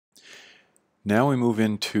Now we move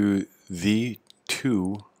into the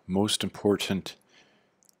two most important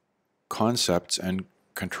concepts and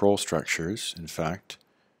control structures, in fact,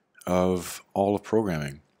 of all of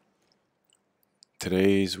programming.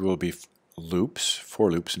 Today's will be loops,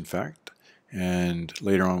 for loops in fact, and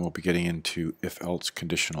later on we'll be getting into if-else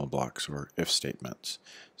conditional blocks or if statements.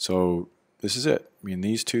 So this is it. I mean,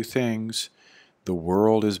 these two things the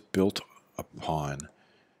world is built upon.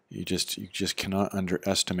 You just cannot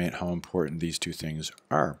underestimate how important these two things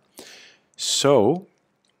are. So,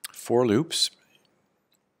 for loops,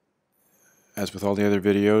 as with all the other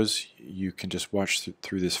videos, you can just watch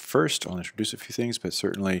through this first. I'll introduce a few things, but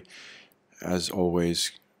certainly, as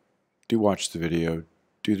always, do watch the video,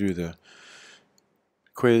 do the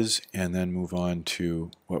quiz, and then move on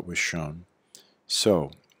to what was shown.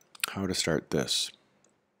 So, how to start this?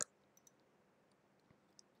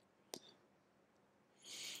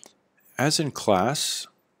 As in class,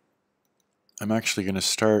 I'm actually going to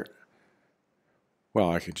start,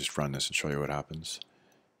 well, I could just run this and show you what happens.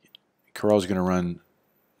 Corral's going to run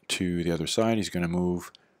to the other side. He's going to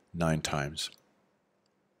move 9 times.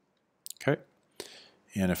 Okay?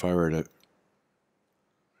 And if I were to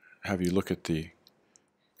have you look at the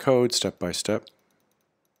code step by step,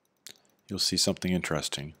 you'll see something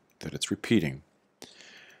interesting, that it's repeating.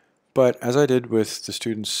 But as I did with the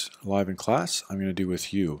students live in class, I'm going to do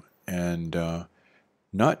with you. And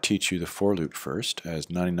not teach you the for loop first, as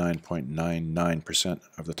 99.99%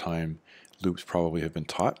 of the time loops probably have been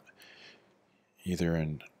taught, either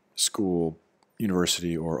in school,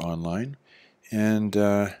 university, or online. And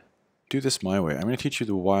do this my way. I'm going to teach you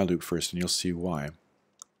the while loop first, and you'll see why.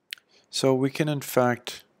 So we can, in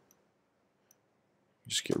fact,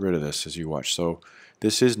 just get rid of this as you watch. So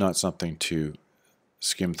this is not something to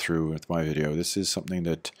skim through with my video. This is something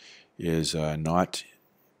that is not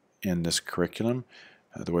in this curriculum,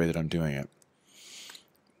 the way that I'm doing it.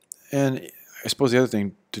 And I suppose the other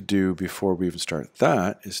thing to do before we even start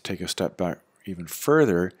that is take a step back even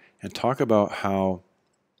further and talk about how,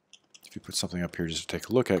 if you put something up here just to take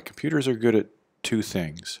a look at, computers are good at two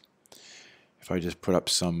things. If I just put up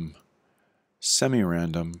some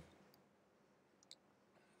semi-random,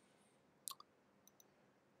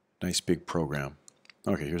 nice big program.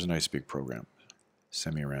 Okay, here's a nice big program,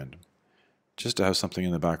 semi-random. Just to have something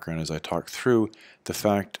in the background as I talk through the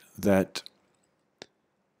fact that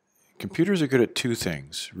computers are good at two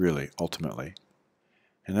things, really, ultimately.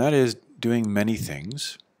 And that is doing many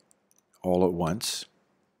things all at once.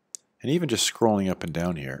 And even just scrolling up and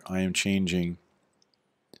down here, I am changing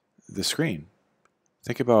the screen.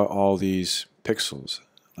 Think about all these pixels.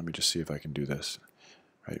 Let me just see if I can do this.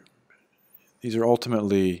 Right? These are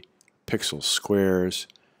ultimately pixels, squares,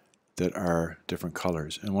 that are different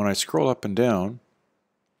colors. And when I scroll up and down,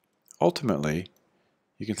 ultimately,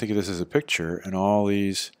 you can think of this as a picture, and all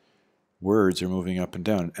these words are moving up and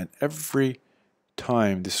down. And every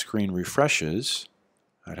time the screen refreshes,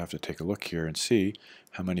 I'd have to take a look here and see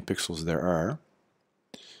how many pixels there are.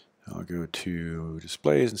 I'll go to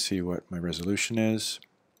displays and see what my resolution is.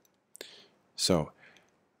 So,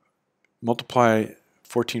 multiply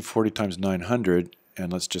 1440 times 900,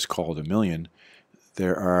 and let's just call it 1,000,000.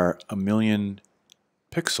 There are 1,000,000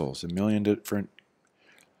 pixels, 1,000,000 different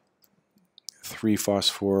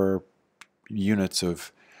 3-phosphor units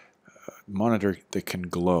of monitor that can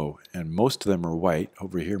glow, and most of them are white.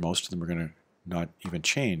 Over here, most of them are going to not even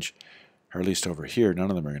change, or at least over here, none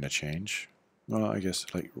of them are going to change. Well, I guess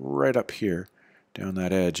like right up here, down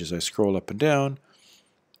that edge, as I scroll up and down,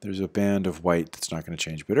 there's a band of white that's not going to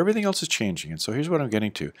change, but everything else is changing. And so here's what I'm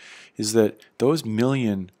getting to, is that those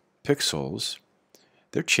 1,000,000 pixels,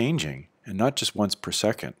 they're changing, and not just once per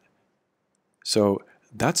second. So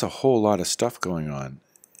that's a whole lot of stuff going on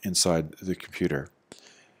inside the computer.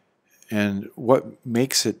 And what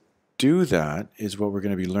makes it do that is what we're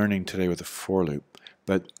going to be learning today with the for loop.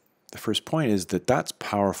 But the first point is that that's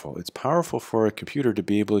powerful. It's powerful for a computer to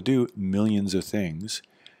be able to do millions of things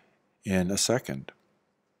in a second.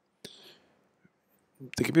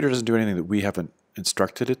 The computer doesn't do anything that we haven't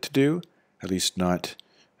instructed it to do, at least not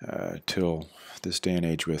till this day and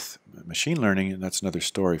age with machine learning, and that's another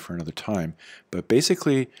story for another time. But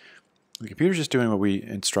basically, the computer's just doing what we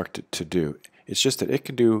instruct it to do. It's just that it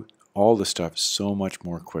can do all the stuff so much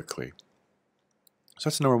more quickly. So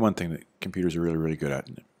that's the number one thing that computers are really, really good at.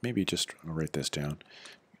 Maybe just I'll write this down.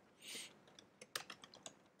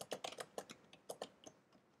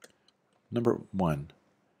 Number one,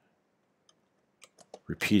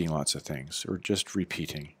 repeating lots of things, or just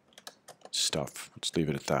repeating stuff. Let's leave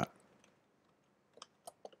it at that.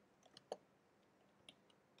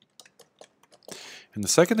 And the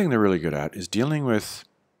second thing they're really good at is dealing with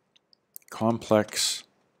complex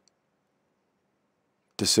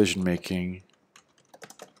decision-making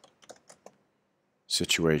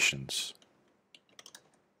situations.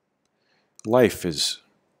 Life is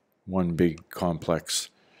one big complex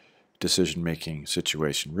decision-making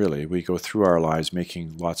situation, really. We go through our lives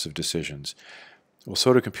making lots of decisions. Well,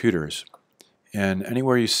 so do computers. And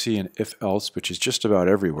anywhere you see an if-else, which is just about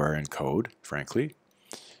everywhere in code, frankly,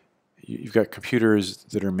 you've got computers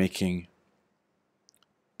that are making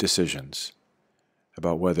decisions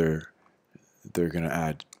about whether they're going to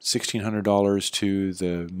add $1,600 to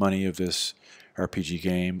the money of this RPG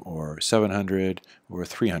game, or $700 or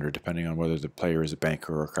 $300, depending on whether the player is a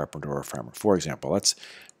banker or a carpenter or a farmer, for example.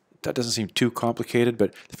 That doesn't seem too complicated,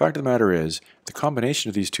 but the fact of the matter is the combination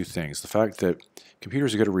of these two things, the fact that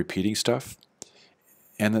computers are good at repeating stuff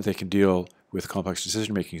and that they can deal with complex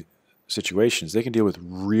decision-making situations, they can deal with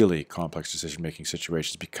really complex decision-making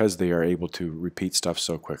situations because they are able to repeat stuff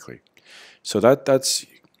so quickly. So that's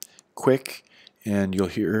quick, and you'll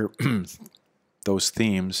hear those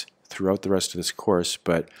themes throughout the rest of this course,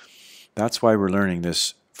 but that's why we're learning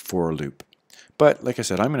this for loop. But like I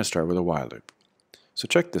said, I'm going to start with a while loop. So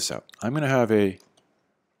check this out. I'm going to have a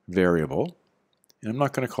variable, and I'm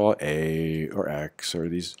not going to call it a or x or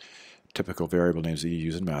these typical variable names that you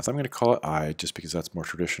use in math. I'm going to call it I just because that's more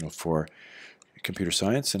traditional for computer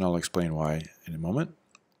science, and I'll explain why in a moment.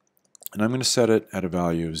 And I'm going to set it at a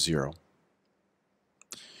value of 0.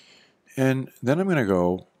 And then I'm going to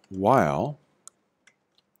go while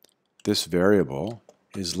this variable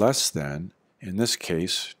is less than, in this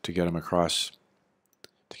case, to get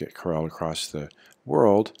Corral across the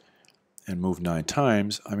world and move 9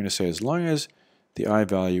 times, I'm going to say as long as the I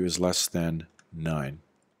value is less than 9.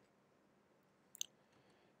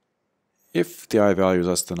 If the I value is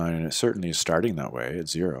less than 9, and it certainly is starting that way at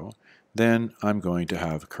 0, then I'm going to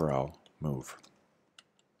have Corral move.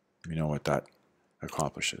 You know what that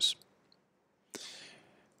accomplishes.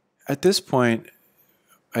 At this point,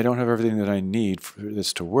 I don't have everything that I need for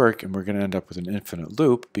this to work, and we're going to end up with an infinite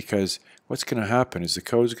loop, because what's going to happen is the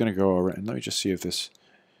code is going to go over, and let me just see if this,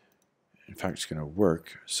 in fact, is going to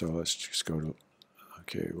work. So let's just go to,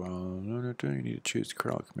 okay, well, no, you need to choose the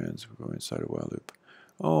Corral commands. We'll go inside a while loop.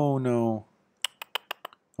 Oh, no.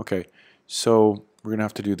 Okay, so we're going to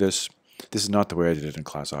have to do this. This is not the way I did it in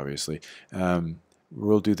class, obviously.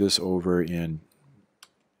 We'll do this over in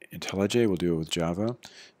IntelliJ. We'll do it with Java.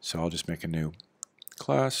 So I'll just make a new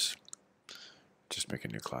class. Just make a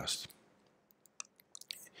new class.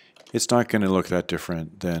 It's not going to look that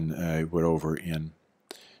different than it would over in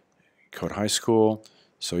Code High School.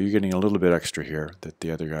 So you're getting a little bit extra here that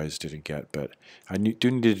the other guys didn't get. But I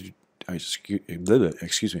do need to,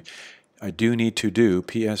 excuse me, I do need to do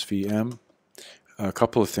PSVM, a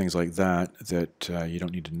couple of things like that that you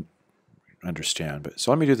don't need to understand. But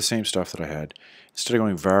so let me do the same stuff that I had. Instead of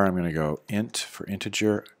going var, I'm going to go int for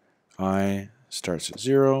integer. I starts at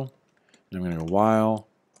 0, and I'm going to go while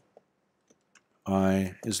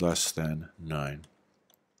I is less than 9.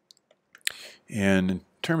 And in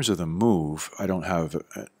terms of the move, I don't have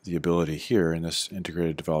the ability here in this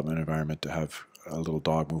integrated development environment to have a little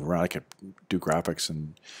dog move around. I could do graphics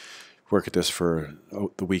and work at this for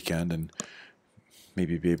the weekend and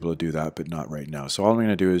maybe be able to do that, but not right now. So all I'm going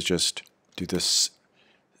to do is just do this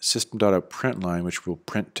system.out line, which will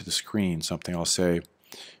print to the screen something. I'll say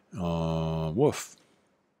woof.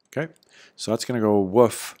 Okay, so that's going to go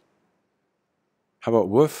woof. How about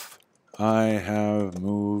woof? I have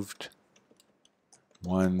moved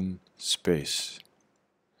 1 space.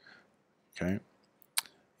 Okay.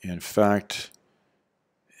 In fact,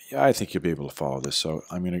 yeah, I think you'll be able to follow this. So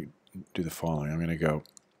I'm going to do the following. I'm going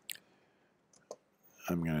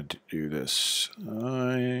to do this.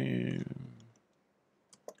 I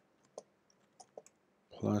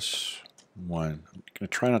plus 1. I'm going to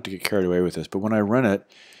try not to get carried away with this, but when I run it,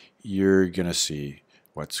 you're going to see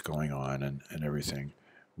what's going on, and everything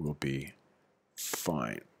will be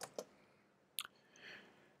fine.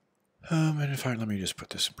 And in fact, let me just put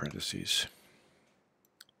this in parentheses.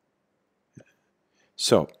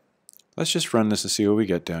 So let's just run this and see what we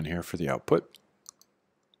get down here for the output.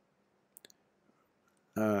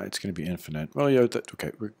 It's going to be infinite. Well, yeah,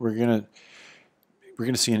 okay. We're gonna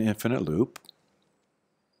see an infinite loop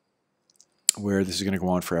where this is going to go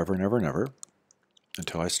on forever and ever and ever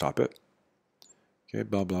until I stop it. Okay,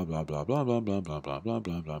 blah blah blah blah blah blah blah blah blah blah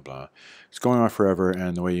blah blah blah. It's going on forever,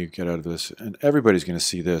 and the way you get out of this, and everybody's going to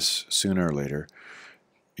see this sooner or later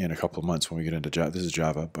in a couple of months when we get into Java. This is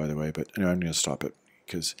Java, by the way, but anyway, I'm going to stop it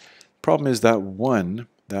because the problem is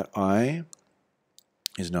that I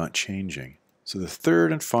is not changing. So the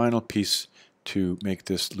third and final piece to make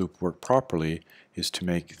this loop work properly is to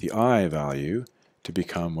make the I value to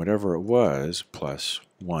become whatever it was plus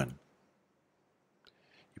 1.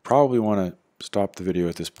 You probably want to stop the video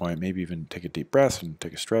at this point, maybe even take a deep breath and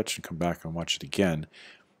take a stretch and come back and watch it again,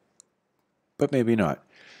 but maybe not.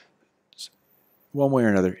 One way or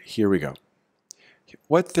another, here we go.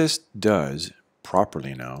 What this does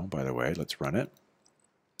properly now, by the way, let's run it.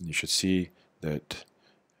 You should see that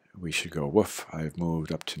we should go, woof, I've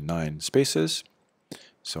moved up to 9 spaces.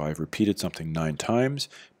 So I've repeated something 9 times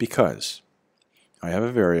because I have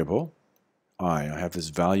a variable, I have this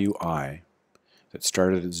value I that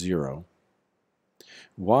started at 0.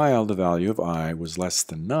 While the value of I was less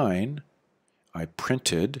than 9, I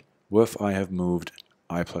printed, woof, I have moved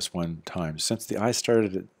I plus 1 times. Since the I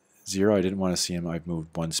started at 0, I didn't want to see him, I've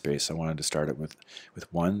moved 1 space. I wanted to start it with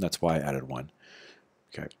 1, that's why I added 1.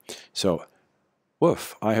 Okay, so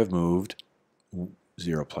woof, I have moved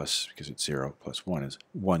 0 plus, because it's 0 plus 1 is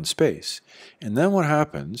 1 space. And then what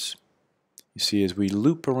happens, you see, is we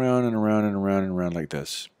loop around and around and around and around like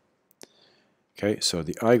this. Okay, so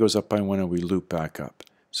the I goes up by 1 and we loop back up.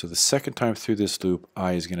 So the second time through this loop,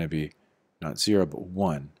 I is going to be not 0 but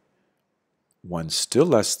 1. 1's still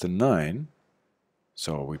less than 9,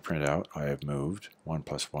 so we print out I have moved 1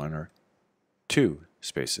 plus 1 or 2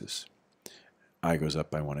 spaces. I goes up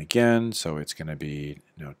by 1 again, so it's going to be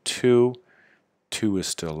now 2. 2 is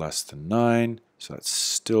still less than 9, so that's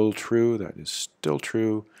still true. That is still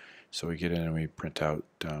true. So we get in and we print out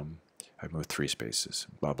I've moved 3 spaces,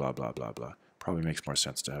 blah, blah, blah, blah, blah. Probably makes more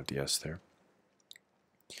sense to have the S there.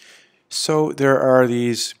 So there are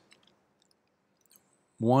these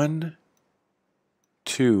 1,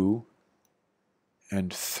 2,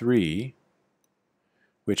 and 3,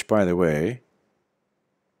 which, by the way,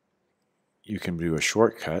 you can do a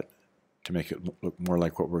shortcut to make it look more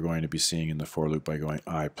like what we're going to be seeing in the for loop by going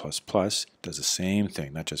I plus plus. Does the same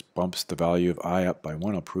thing. That just bumps the value of I up by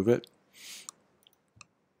 1. I'll prove it.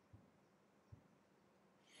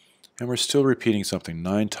 And we're still repeating something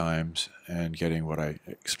 9 times and getting what I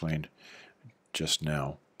explained just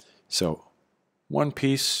now. So one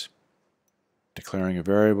piece, declaring a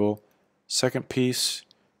variable. Second piece,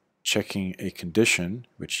 checking a condition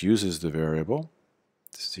which uses the variable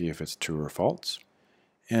to see if it's true or false.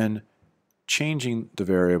 And changing the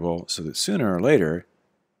variable so that sooner or later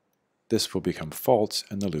this will become false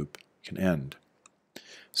and the loop can end.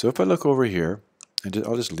 So if I look over here, and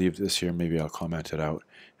I'll just leave this here, maybe I'll comment it out,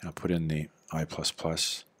 and I'll put in the I++.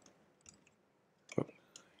 Oh,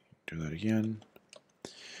 do that again.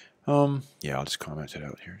 Yeah, I'll just comment it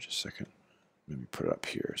out here just a second. Let me put it up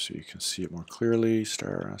here so you can see it more clearly.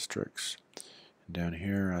 Star, asterisk, and down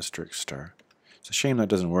here, asterisk, star. It's a shame that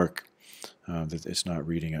doesn't work. That it's not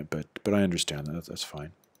reading it, but I understand that. That's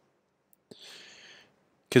fine.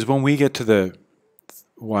 Because when we get to the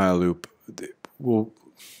while loop, we'll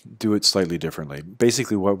do it slightly differently.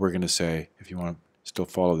 Basically, what we're going to say, if you want to still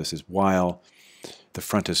follow this, is while the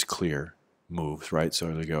front is clear, moves, right?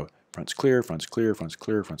 So they go front's clear, front's clear, front's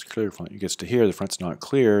clear, front's clear. Front, he gets to here, the front's not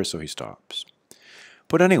clear, so he stops.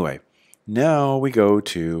 But anyway, now we go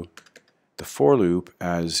to the for loop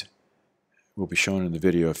as will be shown in the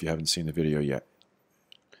video if you haven't seen the video yet.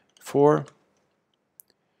 For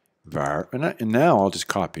var, and now I'll just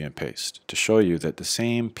copy and paste to show you that the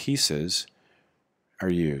same pieces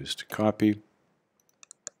are used. Copy,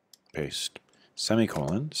 paste,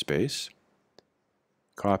 semicolon, space,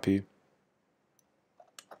 copy,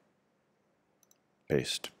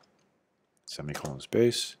 paste, semicolon,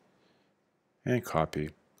 space, and copy,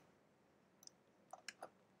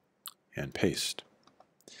 and paste.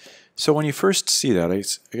 So when you first see that, I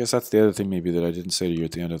guess that's the other thing maybe that I didn't say to you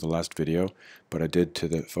at the end of the last video, but I did to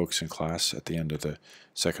the folks in class at the end of the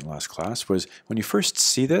second last class, was when you first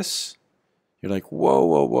see this, you're like, whoa,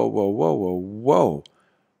 whoa, whoa, whoa, whoa, whoa, whoa.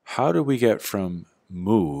 How do we get from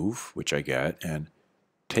move, which I get, and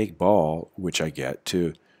take ball, which I get,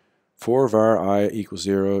 to for var I equals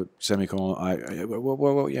 0, semicolon I, whoa,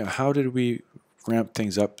 whoa, whoa, yeah, how did we ramp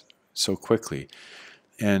things up so quickly?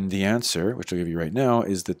 And the answer, which I'll give you right now,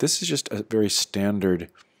 is that this is just a very standard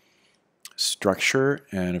structure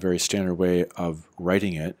and a very standard way of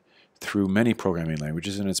writing it through many programming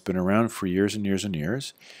languages, and it's been around for years and years and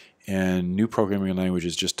years, and new programming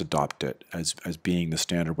languages just adopt it as being the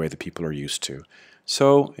standard way that people are used to.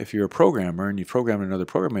 So if you're a programmer and you program in other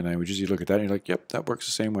programming languages, you look at that and you're like, yep, that works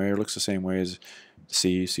the same way, or looks the same way as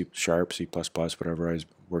C, C Sharp, C++, whatever I was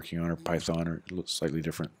working on, or Python, or it looks slightly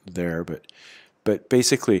different there, but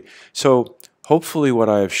basically, so hopefully what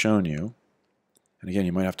I have shown you, and again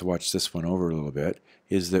you might have to watch this one over a little bit,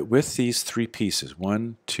 is that with these 3 pieces,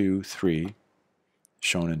 1, 2, 3,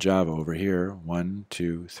 shown in Java over here, 1,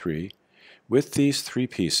 2, 3. With these three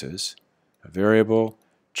pieces, a variable,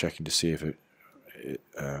 checking to see if it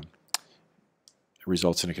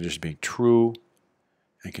results in a condition being true,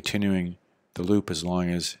 and continuing the loop as long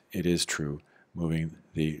as it is true, moving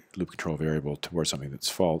the loop control variable towards something that's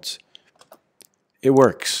false. It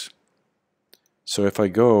works. So if I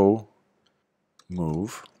go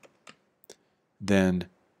move, then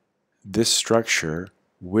this structure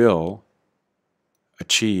will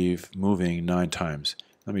achieve moving 9 times.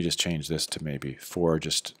 Let me just change this to maybe 4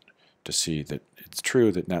 just to see that it's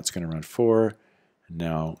true that that's going to run 4. And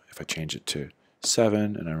now if I change it to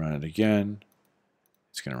 7 and I run it again,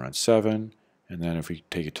 it's going to run 7. And then if we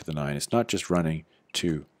take it to the 9, it's not just running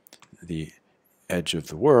to the edge of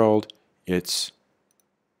the world, it's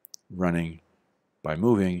running by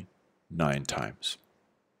moving 9 times.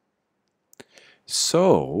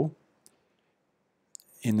 So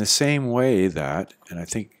in the same way that, and I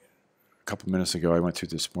think a couple minutes ago I went through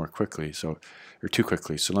this more quickly, or too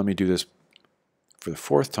quickly, so let me do this for the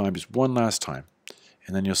 4th time, just one last time,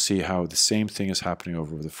 and then you'll see how the same thing is happening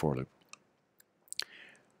over the for loop.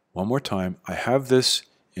 One more time, I have this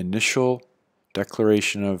initial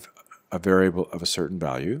declaration of a variable of a certain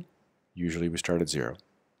value. Usually we start at 0.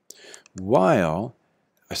 While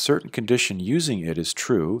a certain condition using it is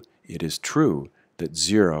true that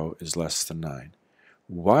 0 is less than 9.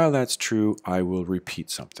 While that's true, I will repeat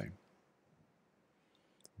something.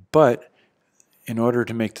 But in order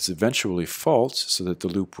to make this eventually false, so that the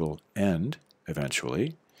loop will end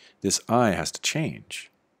eventually, this I has to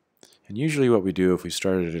change. And usually what we do if we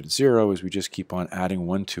started at 0 is we just keep on adding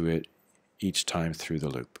 1 to it each time through the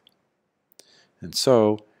loop. And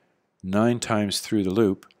so 9 times through the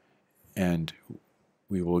loop, and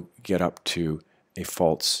we will get up to a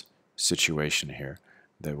false situation here.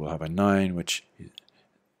 That we'll have a 9, which,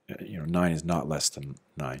 9 is not less than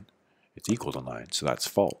 9. It's equal to 9, so that's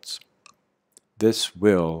false. This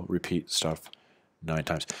will repeat stuff 9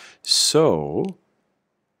 times. So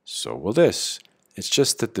will this. It's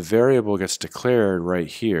just that the variable gets declared right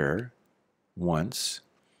here once.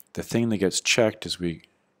 The thing that gets checked as we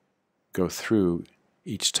go through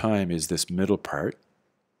each time is this middle part.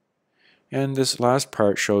 And this last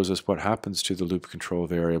part shows us what happens to the loop control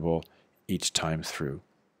variable each time through.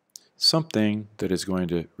 Something that is going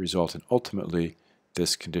to result in ultimately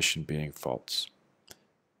this condition being false.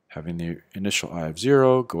 Having the initial I of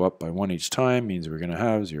 0 go up by 1 each time means we're going to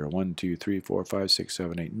have 0, 1, 2, 3, 4, 5, 6,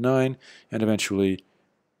 7, 8, 9, and eventually,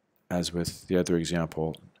 as with the other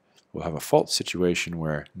example, we'll have a false situation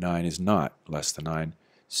where 9 is not less than 9,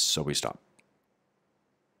 so we stop.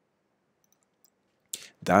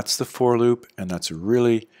 That's the for loop, and that's a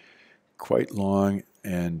really quite long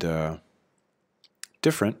and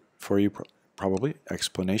different for you probably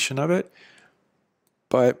explanation of it.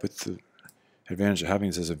 But with the advantage of having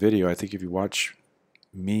this as a video, I think if you watch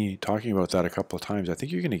me talking about that a couple of times, I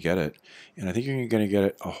think you're going to get it. And I think you're going to get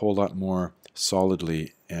it a whole lot more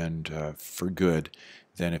solidly and for good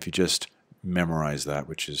than if you just memorize that,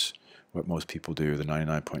 which is what most people do, the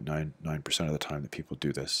 99.99% of the time that people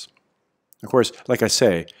do this. Of course, like I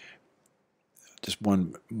say, just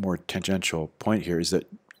one more tangential point here is that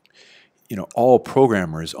all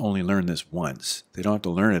programmers only learn this once. They don't have to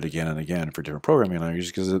learn it again and again for different programming languages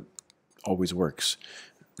because it always works.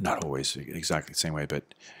 Not always exactly the same way,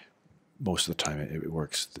 but most of the time it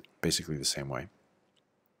works basically the same way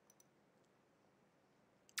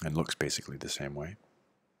and looks basically the same way.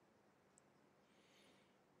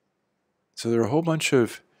 So there are a whole bunch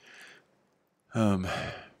of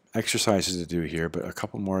exercises to do here, but a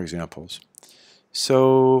couple more examples.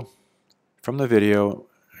 So from the video,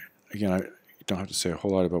 again, I don't have to say a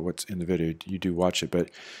whole lot about what's in the video. You do watch it, but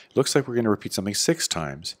it looks like we're going to repeat something 6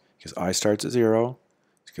 times because I starts at 0.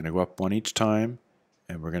 It's going to go up 1 each time,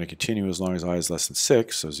 and we're going to continue as long as I is less than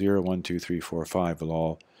 6. So 0, 1, 2, 3, 4, 5 will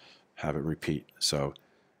all have it repeat. So,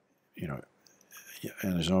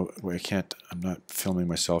 and there's no way I'm not filming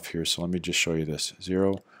myself here, so let me just show you this.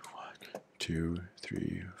 0, 1, 2,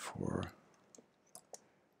 3, 4,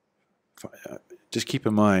 5. Just keep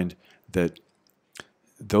in mind that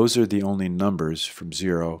those are the only numbers from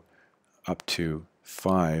 0 up to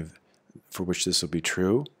 5 for which this will be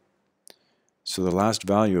true. So the last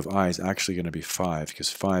value of I is actually going to be 5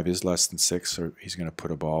 because 5 is less than 6, so he's going to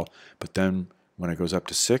put a ball. But then when it goes up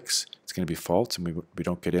to 6, it's going to be false and we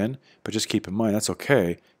don't get in. But just keep in mind that's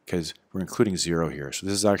okay because we're including 0 here. So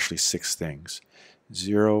this is actually 6 things.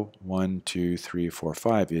 0, 1, 2, 3, 4,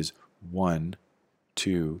 5 is 1,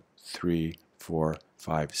 2, 3, 4,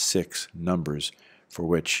 5, 6 numbers for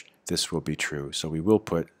which this will be true. So we will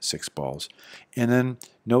put 6 balls. And then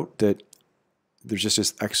note that there's just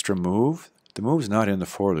this extra move. The move's not in the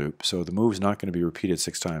for loop, so the move's not going to be repeated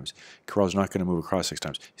 6 times. Corral's not going to move across 6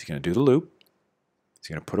 times. He's going to do the loop. He's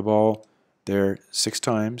going to put a ball there 6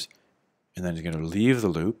 times, and then he's going to leave the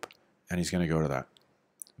loop, and he's going to go to that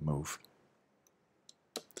move.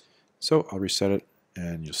 So I'll reset it,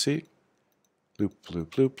 and you'll see loop,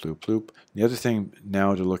 loop, loop, loop, loop. The other thing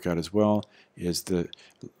now to look at as well is the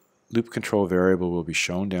loop control variable will be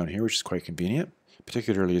shown down here, which is quite convenient,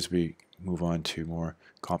 particularly as we move on to more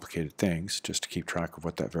complicated things, just to keep track of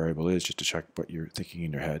what that variable is, just to check what you're thinking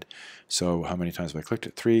in your head. So how many times have I clicked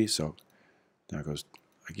it? 3. So now it goes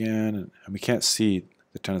again, and we can't see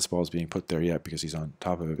the tennis balls being put there yet because he's on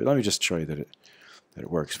top of it. But let me just show you that it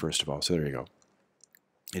works first of all. So there you go.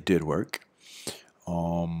 It did work.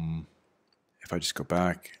 If I just go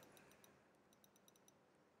back,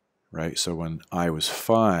 right? So when I was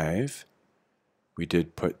 5, we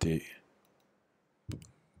did put the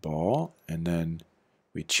ball, and then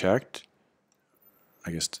we checked.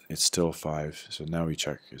 I guess it's still 5. So now we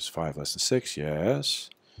check, is 5 less than 6? Yes.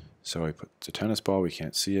 So I put the tennis ball. We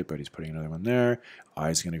can't see it, but he's putting another one there.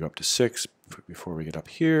 I is going to go up to 6 before we get up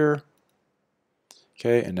here.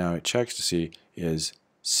 Okay, and now it checks to see, is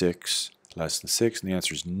 6 less than 6? And the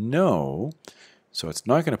answer is no. So it's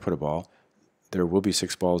not going to put a ball. There will be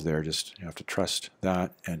 6 balls there. Just you have to trust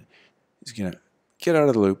that. And he's going to get out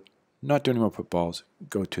of the loop, not do any more put balls,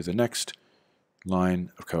 go to the next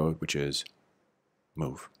line of code, which is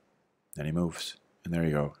move. And he moves. And there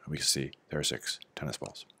you go. And we can see there are 6 tennis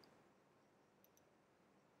balls.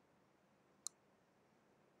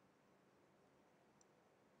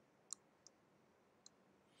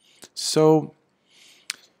 So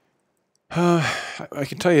I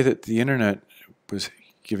can tell you that the internet was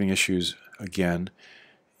giving issues again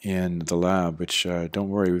in the lab, which don't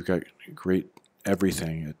worry, we've got great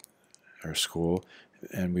everything at our school,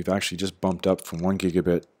 and we've actually just bumped up from 1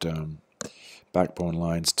 gigabit backbone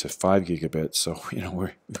lines to 5 gigabits. So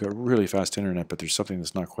we've got really fast internet, but there's something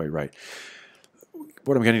that's not quite right.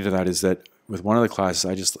 What I'm getting to that is that with one of the classes,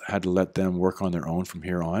 I just had to let them work on their own from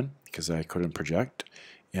here on because I couldn't project,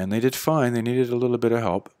 and they did fine. They needed a little bit of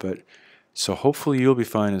help, but so hopefully you'll be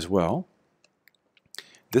fine as well.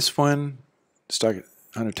 This one stuck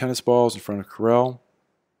 100 tennis balls in front of Corel.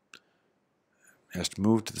 Has to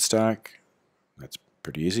move to the stack. That's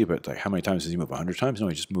pretty easy, but like how many times does he move? 100 times? No,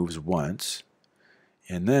 he just moves once.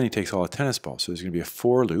 And then he takes all the tennis balls. So there's going to be a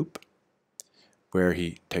for loop where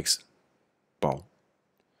he takes ball.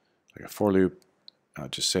 Like a for loop, I'll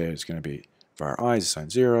just say it's going to be var I is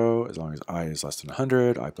assigned 0, as long as I is less than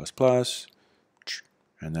 100, I++,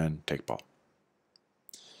 and then take ball.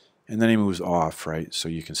 And then he moves off, right? So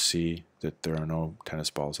you can see that there are no tennis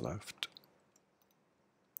balls left.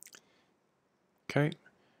 Okay.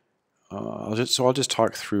 I'll just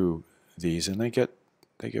talk through these, and they get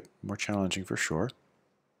more challenging for sure.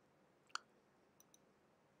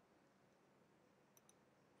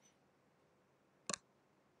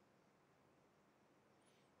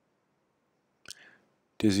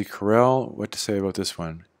 Dizzy Corel, what to say about this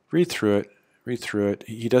one? Read through it. Read through it.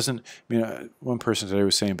 He doesn't, one person today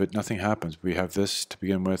was saying, but nothing happens. We have this to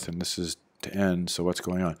begin with, and this is to end, so what's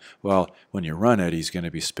going on? Well, when you run it, he's going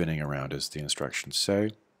to be spinning around, as the instructions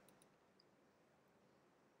say.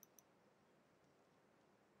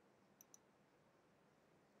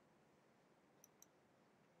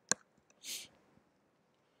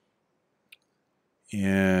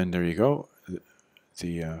 And there you go,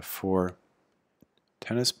 the 4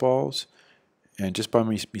 tennis balls. And just by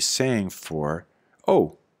me saying 4,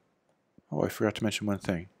 oh, I forgot to mention one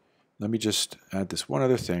thing. Let me just add this one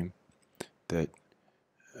other thing that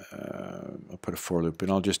I'll put a for loop, and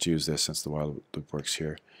I'll just use this since the while loop works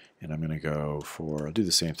here. And I'm going to go for, I'll do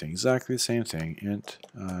the same thing, exactly the same thing. Int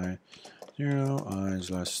I 0, I is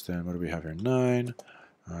less than, what do we have here, 9,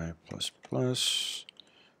 I plus.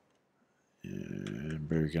 And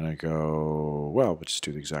we're going to go, well, we'll just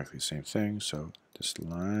do exactly the same thing. So this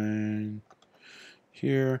line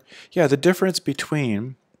here. Yeah, the difference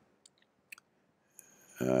between,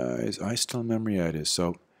 is I still in memory? Yeah, it is.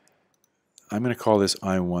 So I'm going to call this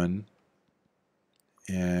I1,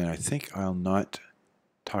 and I think I'll not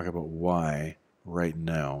talk about Y right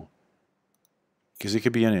now, because it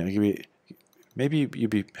could be anything. It could be, maybe you'd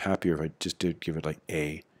be happier if I just did give it like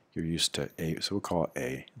A. You're used to A, so we'll call it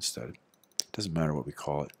A instead. It doesn't matter what we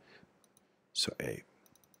call it. So A.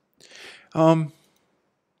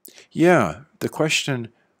 Yeah, the question,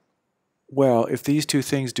 well, if these two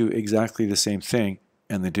things do exactly the same thing,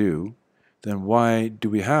 and they do, then why do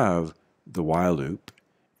we have the while loop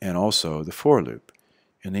and also the for loop?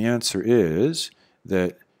 And the answer is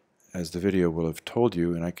that as the video will have told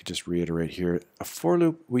you, and I could just reiterate here, a for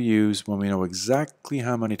loop we use when we know exactly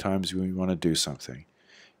how many times we want to do something.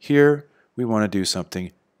 Here, we want to do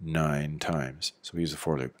something 9 times, so we use a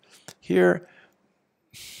for loop. Here,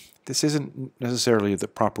 this isn't necessarily the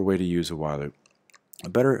proper way to use a while loop. A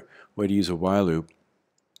better way to use a while loop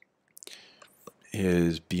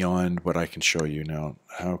is beyond what I can show you now.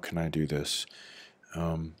 How can I do this? There's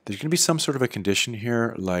going to be some sort of a condition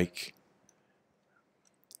here, like,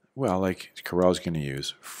 well, like Corral's going to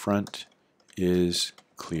use. Front is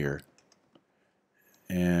clear.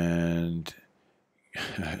 And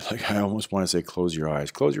like I almost want to say close your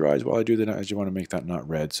eyes. Close your eyes while I do that. I just want to make that not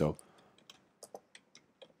red. So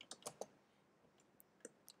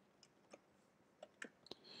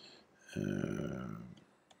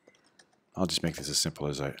I'll just make this as simple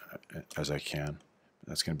as I can.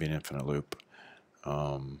 That's going to be an infinite loop.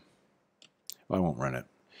 Well, I won't run it.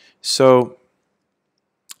 So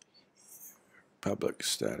public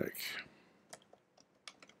static.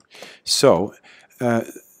 So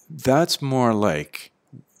that's more like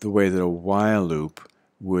the way that a while loop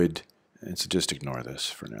would, and so just ignore this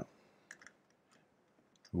for now,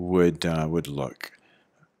 would look.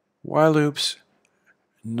 While loops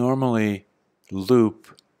normally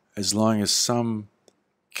loop as long as some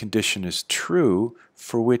condition is true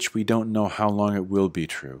for which we don't know how long it will be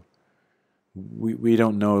true. We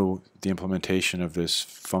don't know the implementation of this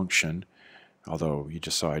function, although you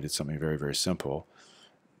just saw I did something very, very simple.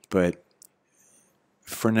 But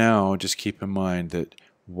for now, just keep in mind that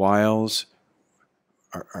whiles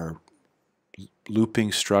are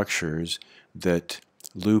looping structures that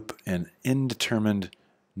loop an indeterminate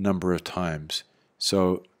number of times.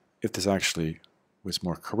 So if this actually was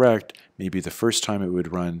more correct, maybe the first time it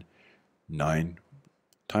would run 9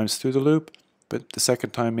 times through the loop, but the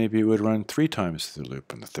second time maybe it would run 3 times through the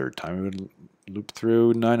loop, and the third time it would loop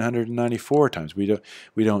through 994 times. We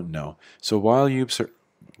don't know. So while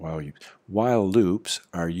loops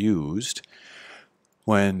are used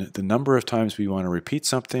when the number of times we want to repeat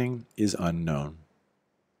something is unknown.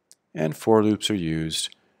 And for loops are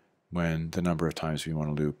used when the number of times we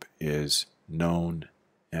want to loop is known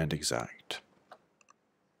and exact.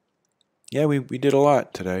 Yeah, we did a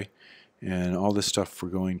lot today, and all this stuff we're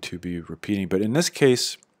going to be repeating. But in this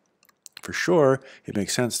case, for sure, it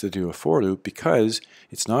makes sense to do a for loop because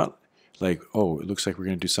it's not like, oh, it looks like we're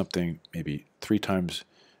going to do something maybe 3 times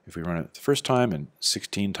if we run it the first time and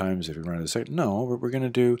 16 times if we run it the second. No, we're going to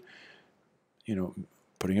do, you know,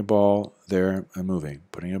 putting a ball there and moving,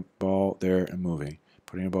 putting a ball there and moving,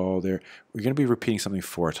 putting a ball there. We're going to be repeating something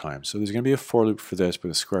 4 times. So there's going to be a for loop for this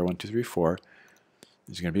with a square 1, 2, 3, 4.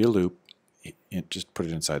 There's going to be a loop. Just put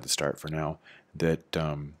it inside the start for now. That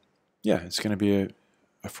yeah, it's going to be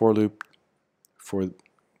a for loop for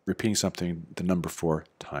repeating something the number 4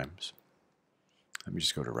 times. Let me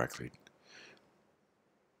just go directly.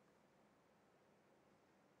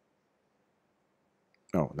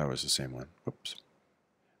 Oh, that was the same one. Whoops.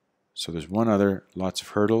 So there's one other, lots of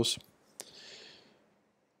hurdles.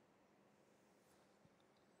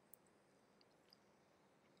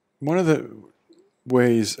 One of the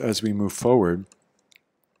ways as we move forward,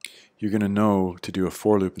 you're going to know to do a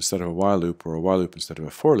for loop instead of a while loop, or a while loop instead of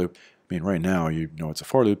a for loop. I mean, right now you know it's a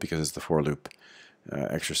for loop because it's the for loop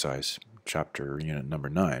exercise, chapter unit number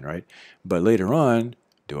 9, right? But later on,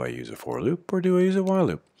 do I use a for loop or do I use a while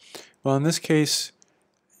loop? Well, in this case,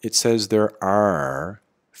 it says there are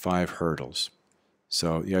 5 hurdles.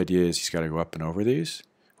 So the idea is he's got to go up and over these.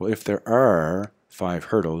 Well, if there are 5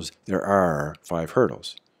 hurdles, there are 5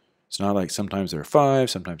 hurdles. It's not like sometimes there are 5,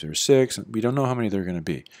 sometimes there are 6. We don't know how many there are going to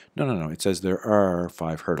be. No. It says there are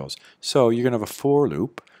 5 hurdles. So you're going to have a for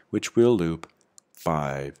loop, which will loop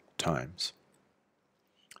 5 times.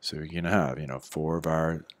 So you're going to have, 4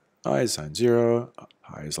 var I is assigned 0,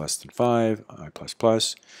 I is less than 5, I plus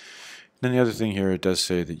plus. Then the other thing here, it does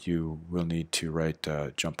say that you will need to write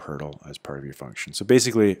jump hurdle as part of your function. So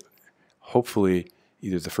basically, hopefully,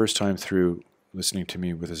 either the first time through listening to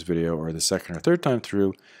me with this video or the second or third time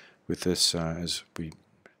through with this as we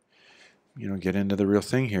get into the real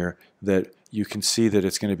thing here, that you can see that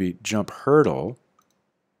it's going to be jump hurdle.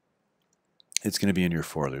 It's going to be in your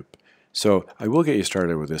for loop. So I will get you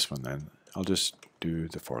started with this one then. I'll just do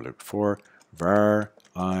the for loop. For var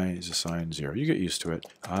I is assigned 0. You get used to it.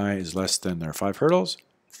 I is less than, there are 5 hurdles,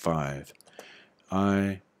 5.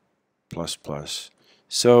 I plus plus.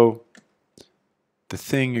 So the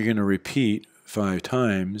thing you're going to repeat 5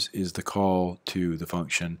 times is the call to the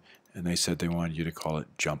function, and they said they wanted you to call it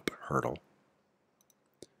jump hurdle.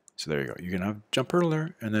 So there you go. You're going to have jump hurdle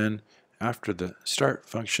there, and then after the start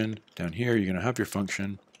function down here, you're going to have your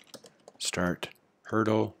function start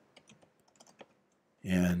hurdle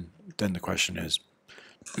And then the question is,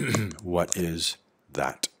 what is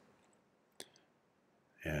that?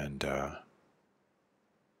 And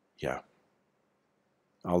yeah,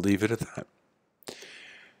 I'll leave it at that.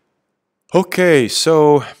 Okay,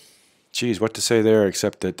 so, geez, what to say there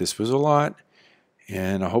except that this was a lot,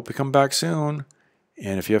 and I hope you come back soon.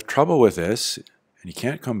 And if you have trouble with this and you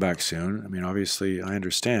can't come back soon, I mean, obviously I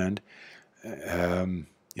understand.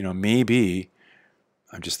 You know, maybe,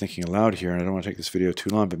 I'm just thinking aloud here, and I don't want to take this video too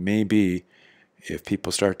long, but maybe if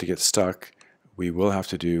people start to get stuck, we will have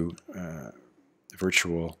to do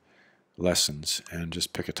virtual lessons and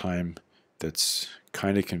just pick a time that's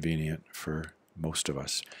kind of convenient for most of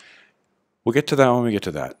us. We'll get to that when we get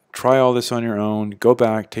to that. Try all this on your own. Go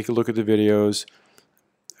back, take a look at the videos,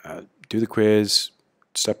 do the quiz,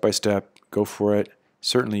 step by step, go for it.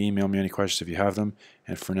 Certainly email me any questions if you have them,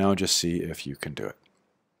 and for now, just see if you can do it.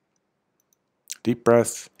 Deep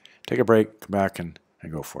breath, take a break, come back and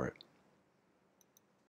go for it.